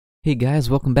Hey guys,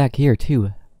 welcome back here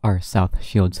to our South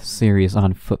Shields series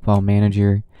on Football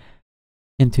Manager.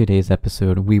 In today's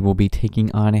episode, we will be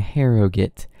taking on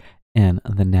Harrogate in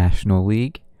the National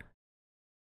League.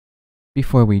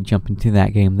 Before we jump into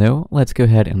that game though, let's go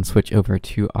ahead and switch over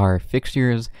to our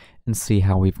fixtures and see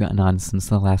how we've gotten on since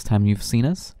the last time you've seen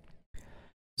us.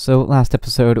 So last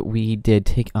episode, we did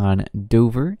take on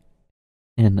Dover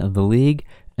in the league,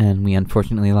 and we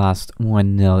unfortunately lost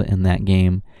 1-0 in that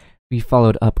game. We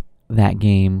followed up that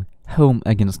game home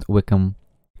against Wickham,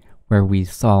 where we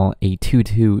saw a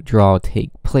 2-2 draw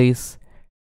take place.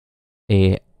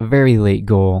 A very late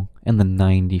goal in the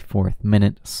 94th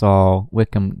minute saw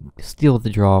Wickham steal the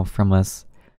draw from us.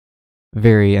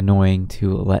 Very annoying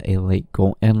to let a late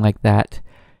goal in like that.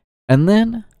 And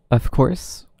then, of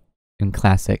course, in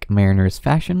classic Mariners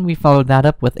fashion, we followed that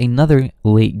up with another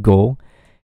late goal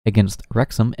against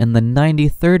Wrexham in the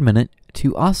 93rd minute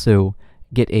to also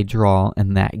get a draw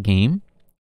in that game.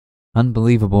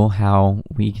 Unbelievable how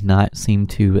we cannot seem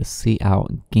to see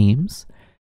out games.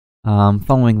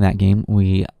 Following that game,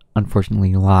 we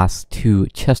unfortunately lost to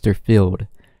Chesterfield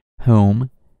home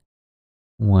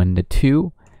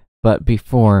 1-2. But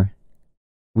before,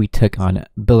 we took on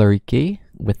Billericay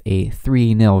with a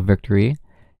 3-0 victory.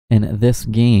 In this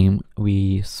game,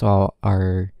 we saw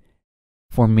our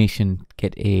formation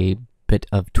get a bit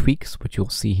of tweaks, which you'll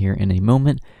see here in a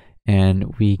moment.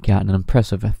 And we got an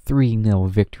impressive 3-0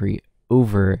 victory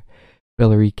over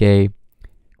Billericay.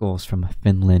 Goals from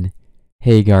Finland,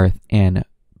 Haygarth, and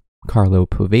Carlo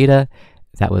Poveda.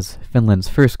 That was Finland's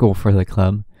first goal for the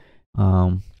club.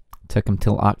 Took him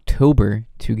till October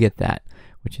to get that,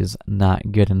 which is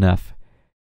not good enough.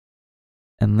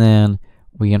 And then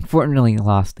we unfortunately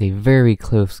lost a very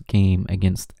close game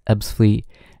against Ebbsfleet.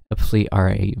 Ebbsfleet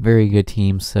are a very good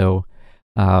team, so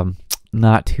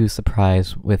not too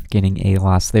surprised with getting a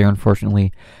loss there.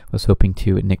 Unfortunately, was hoping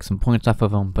to nick some points off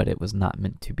of them, but it was not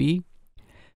meant to be.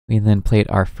 We then played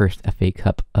our first FA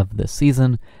Cup of the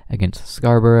season against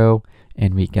Scarborough,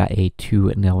 and we got a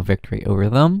 2-0 victory over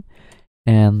them.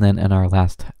 And then in our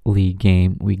last league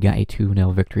game, we got a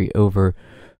 2-0 victory over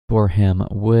Boreham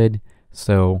Wood.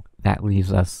 So that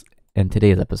leaves us in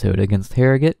today's episode against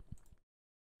Harrogate.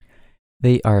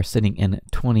 They are sitting in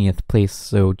 20th place,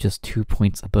 so just 2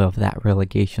 points above that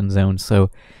relegation zone.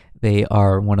 So they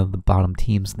are one of the bottom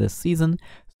teams this season.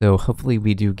 So hopefully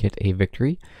we do get a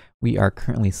victory. We are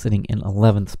currently sitting in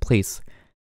 11th place,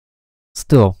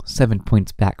 still 7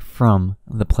 points back from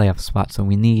the playoff spot. So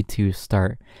we need to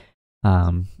start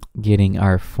getting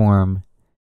our form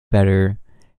better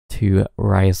to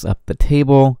rise up the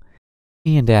table.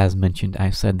 And as mentioned,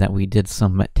 I said that we did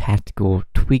some tactical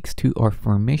tweaks to our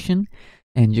formation,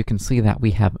 and you can see that we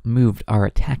have moved our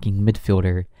attacking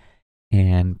midfielder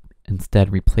and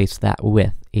instead replaced that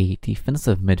with a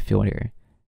defensive midfielder.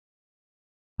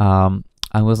 I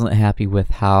wasn't happy with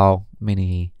how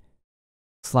many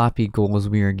sloppy goals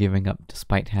we were giving up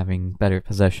despite having better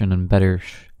possession and better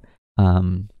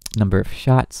number of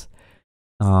shots.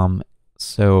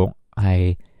 So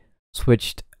I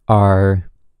switched our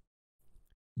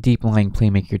deep line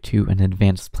playmaker to an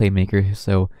advanced playmaker,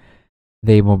 so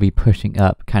they will be pushing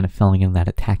up, kind of filling in that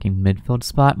attacking midfield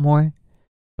spot more,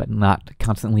 but not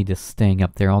constantly just staying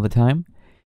up there all the time.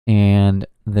 And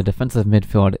the defensive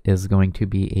midfield is going to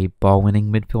be a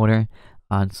ball-winning midfielder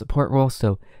on support role,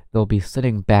 so they'll be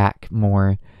sitting back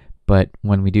more, but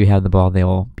when we do have the ball,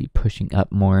 they'll be pushing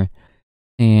up more.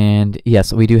 And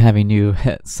yes, we do have a new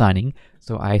signing,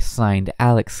 so I signed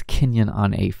Alex Kenyon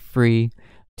on a free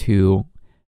to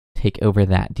take over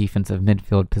that defensive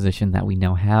midfield position that we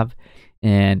now have,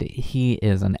 and he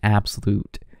is an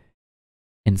absolute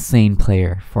insane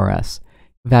player for us,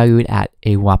 valued at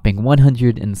a whopping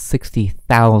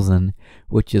 160,000,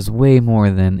 which is way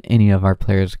more than any of our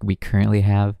players we currently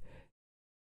have.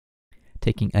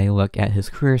 Taking a look at his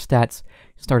career stats,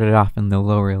 started off in the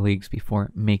lower leagues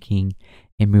before making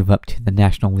a move up to the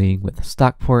National League with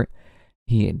Stockport.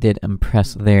 He did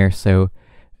impress there, so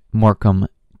Morecambe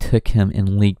took him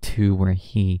in League 2, where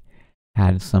he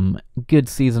had some good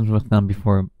seasons with them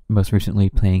before most recently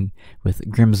playing with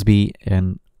Grimsby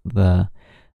in the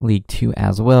League 2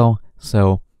 as well.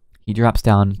 So he drops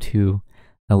down to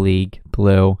a league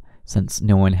below since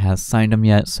no one has signed him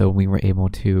yet, so we were able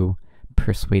to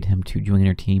persuade him to join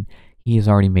our team. He has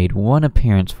already made 1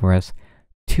 appearance for us,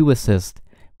 2 assists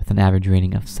with an average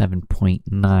rating of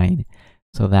 7.9.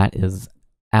 So that is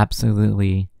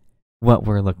absolutely what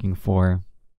we're looking for.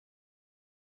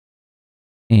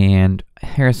 And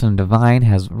Harrison Devine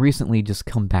has recently just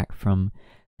come back from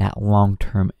that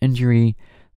long-term injury,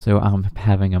 so I'm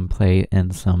having him play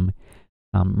in some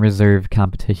reserve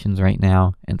competitions right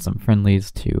now and some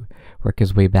friendlies to work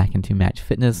his way back into match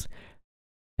fitness,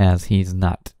 as he's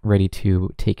not ready to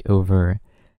take over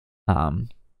and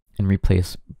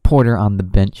replace Porter on the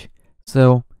bench.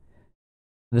 So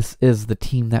this is the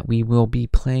team that we will be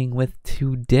playing with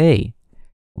today.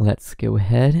 Let's go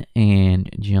ahead and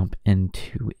jump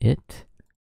into it.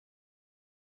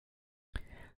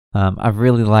 I've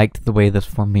really liked the way this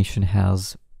formation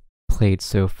has played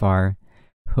so far.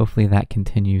 Hopefully that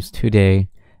continues today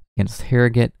against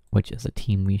Harrogate, which is a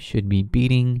team we should be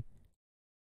beating.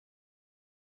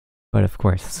 But of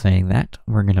course, saying that,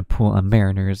 we're going to pull a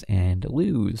Mariners and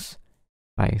lose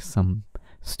by some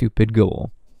stupid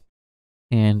goal.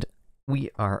 And we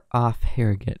are off.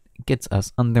 Harrogate gets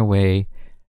us underway.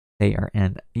 They are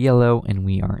in yellow and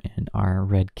we are in our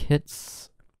red kits.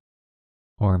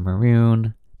 Or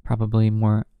maroon, probably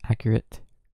more accurate.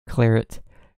 Claret.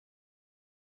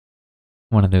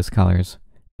 One of those colors.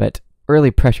 But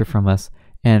early pressure from us,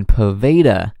 and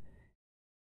Poveda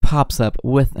pops up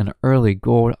with an early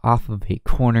goal off of a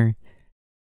corner.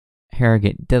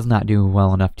 Harrogate does not do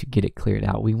well enough to get it cleared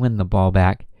out. We win the ball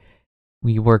back.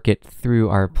 We work it through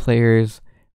our players.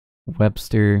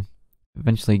 Webster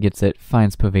eventually gets it,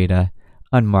 finds Poveda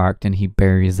unmarked, and he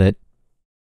buries it.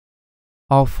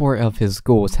 All 4 of his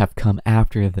goals have come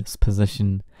after this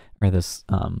position, or this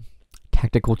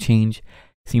tactical change.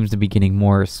 Seems to be getting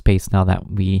more space now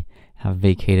that we have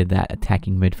vacated that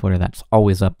attacking midfielder that's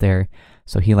always up there.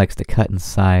 So he likes to cut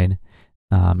inside,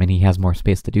 and he has more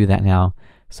space to do that now.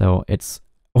 So it's,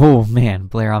 oh man,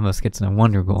 Blair almost gets a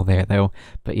wonder goal there though.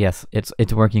 But yes,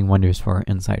 it's working wonders for our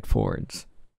inside forwards.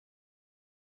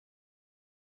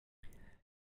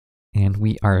 And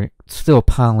we are still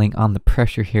piling on the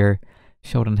pressure here.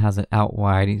 Sheldon has it out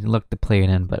wide. He looked to play it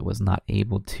in, but was not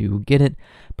able to get it.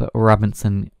 But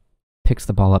Robinson picks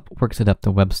the ball up, works it up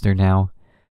to Webster now.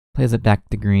 Plays it back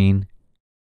to Green.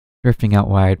 Drifting out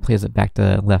wide, plays it back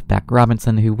to left back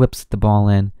Robinson, who whips the ball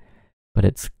in. But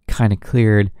it's kind of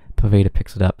cleared. Poveda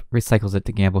picks it up, recycles it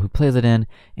to Gamble, who plays it in,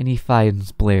 and he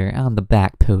finds Blair on the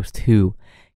back post, who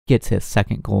gets his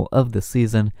second goal of the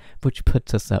season, which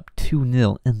puts us up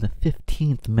 2-0 in the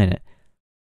 15th minute.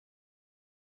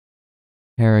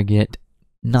 Harrogate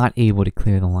not able to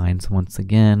clear the lines once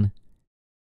again.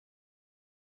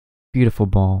 Beautiful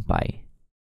ball by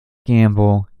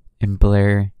Gamble, and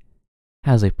Blair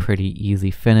has a pretty easy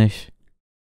finish,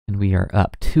 and we are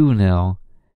up 2-0.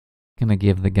 Gonna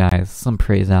give the guys some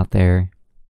praise out there,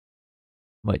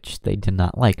 which they did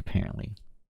not like apparently.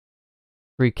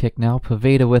 Free kick now,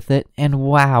 Poveda with it, and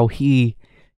wow, he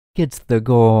gets the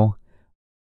goal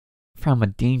from a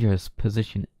dangerous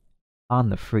position on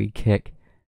the free kick.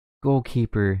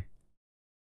 Goalkeeper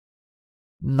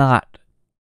not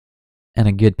in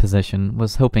a good position,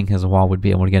 was hoping his wall would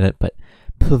be able to get it, but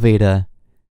Poveda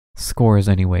scores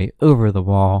anyway over the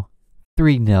wall.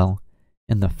 3-0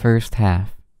 in the first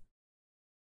half.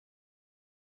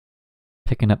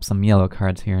 Picking up some yellow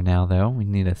cards here now though. We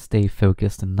need to stay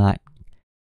focused and not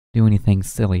do anything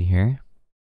silly here.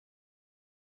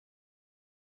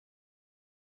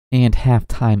 And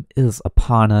halftime is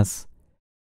upon us.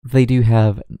 They do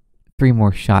have 3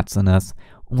 more shots than us,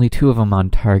 only 2 of them on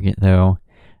target though,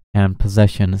 and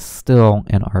possession is still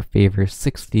in our favor,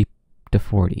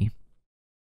 60-40.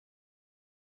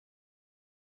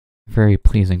 Very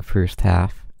pleasing first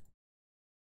half.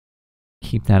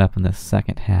 Keep that up in the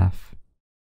second half.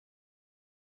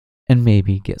 And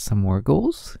maybe get some more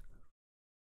goals.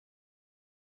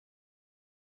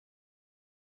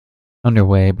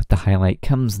 Underway, but the highlight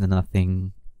comes to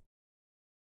nothing.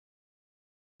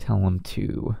 Tell them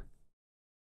to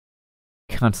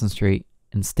concentrate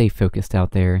and stay focused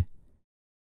out there.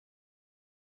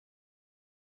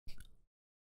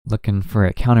 Looking for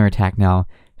a counterattack now.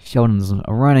 Sheldon's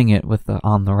running it with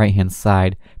on the right-hand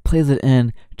side. Plays it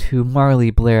in to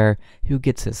Marley Blair, who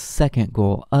gets his second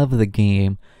goal of the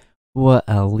game. What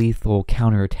a lethal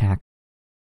counterattack.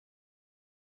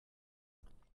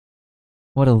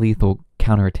 What a lethal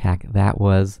counterattack that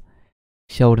was.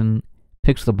 Sheldon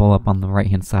picks the ball up on the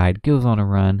right-hand side, goes on a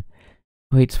run,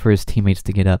 waits for his teammates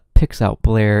to get up, picks out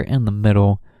Blair in the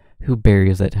middle, who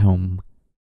buries it home.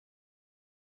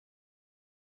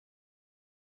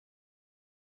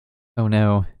 Oh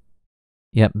no.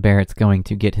 Yep, Barrett's going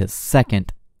to get his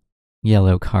second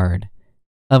yellow card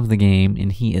of the game,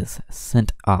 and he is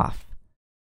sent off.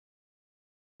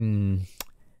 Now,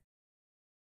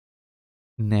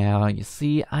 you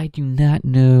see, I do not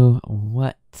know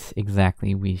what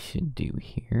exactly we should do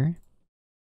here.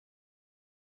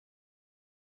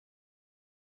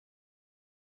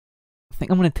 I think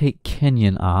I'm going to take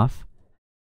Kenyon off,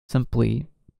 simply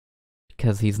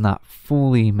because he's not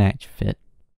fully match fit.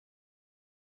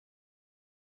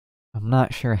 I'm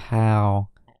not sure how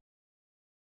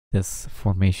this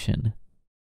formation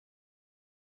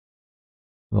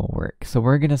will work. So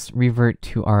we're going to revert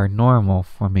to our normal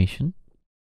formation.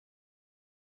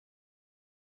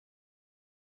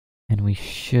 And we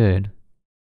should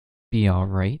be all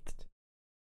right.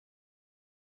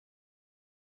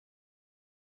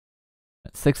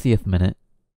 At 60th minute,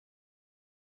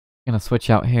 going to switch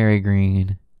out Harry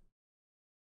Green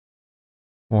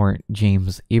for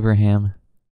James Abraham.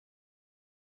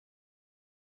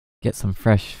 Get some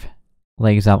fresh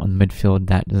legs out in midfield.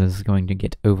 That is going to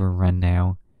get overrun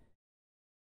now.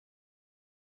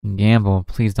 Gamble,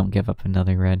 please don't give up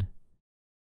another red.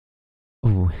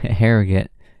 Ooh,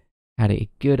 Harrogate had a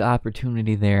good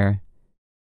opportunity there.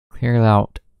 Clear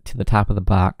out to the top of the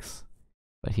box,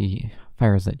 but he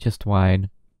fires it just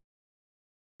wide.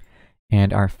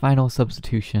 And our final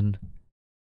substitution,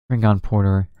 bring on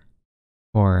Porter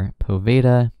for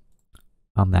Poveda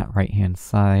on that right-hand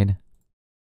side.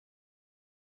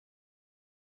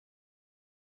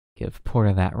 Give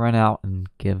Porter that run out and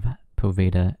give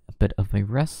Poveda a bit of a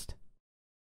rest.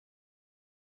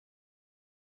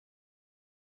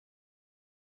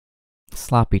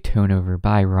 Sloppy turnover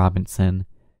by Robinson.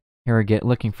 Harrogate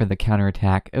looking for the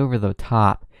counterattack over the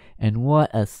top, and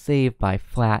what a save by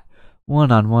Flat.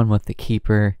 One-on-one with the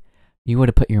keeper. You would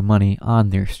have put your money on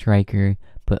their striker,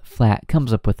 but Flat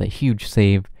comes up with a huge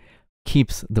save,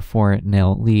 keeps the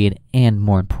 4-0 lead, and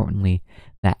more importantly,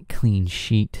 that clean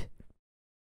sheet.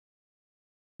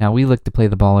 Now we look to play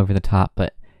the ball over the top,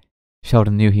 but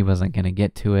Sheldon knew he wasn't going to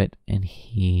get to it, and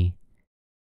he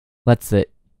lets it.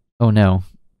 Oh no.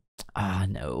 Ah,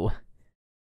 no.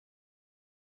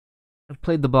 I've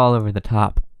played the ball over the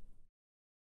top.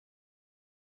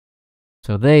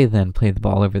 So they then play the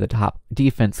ball over the top.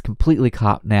 Defense completely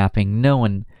caught napping. No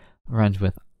one runs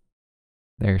with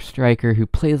their striker, who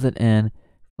plays it in.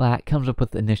 Flat comes up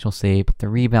with the initial save, but the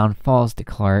rebound falls to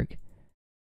Clark.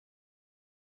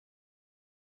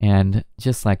 And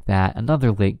just like that,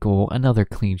 another late goal, another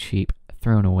clean sheet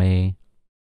thrown away.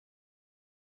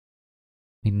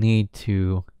 We need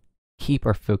to keep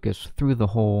our focus through the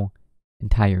whole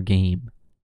entire game.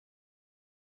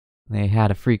 They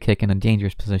had a free kick in a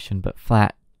dangerous position, but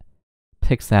Flat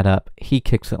picks that up. He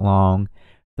kicks it long.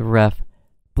 The ref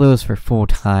blows for full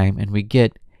time, and we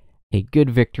get a good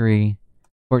victory.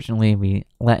 Fortunately, we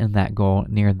let in that goal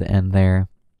near the end there.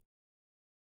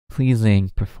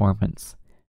 Pleasing performance.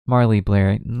 Marley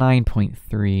Blair,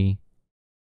 9.3.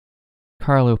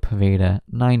 Carlo Poveda,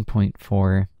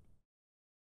 9.4.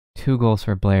 2 goals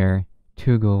for Blair,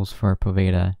 2 goals for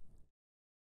Poveda.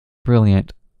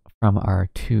 Brilliant from our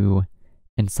 2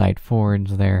 inside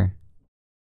forwards there.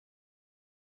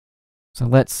 So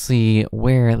let's see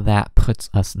where that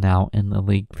puts us now in the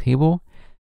league table.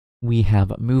 We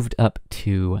have moved up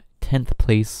to 10th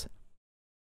place,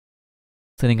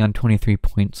 sitting on 23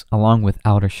 points along with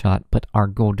Aldershot, but our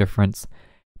goal difference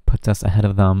puts us ahead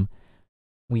of them.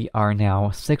 We are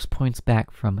now 6 points back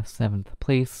from 7th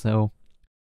place, so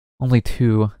only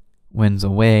 2 wins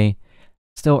away.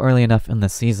 Still early enough in the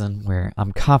season where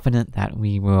I'm confident that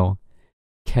we will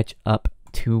catch up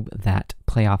to that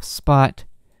playoff spot,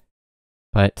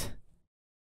 but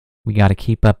we got to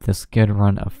keep up this good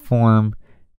run of form,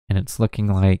 and it's looking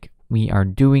like we are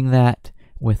doing that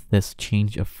with this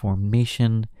change of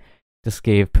formation. Just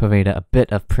gave Poveda a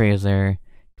bit of praise there.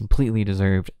 Completely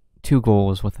deserved 2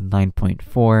 goals with a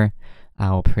 9.4.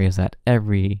 I'll praise that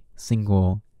every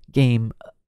single game.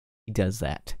 He does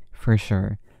that, for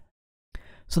sure.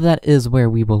 So that is where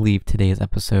we will leave today's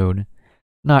episode.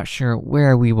 Not sure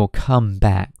where we will come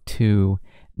back to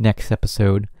next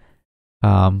episode.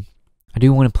 I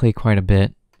do want to play quite a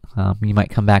bit. We might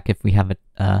come back if we have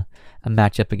a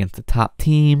matchup against the top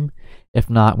team. If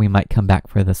not, we might come back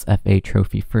for this FA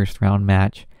Trophy first round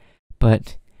match.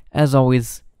 But as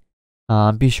always,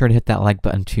 be sure to hit that like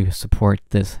button to support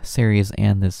this series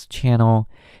and this channel.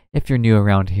 If you're new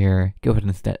around here, go ahead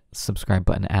and hit that subscribe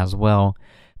button as well.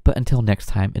 But until next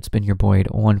time, it's been your boy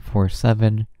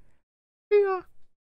 147. Yeah.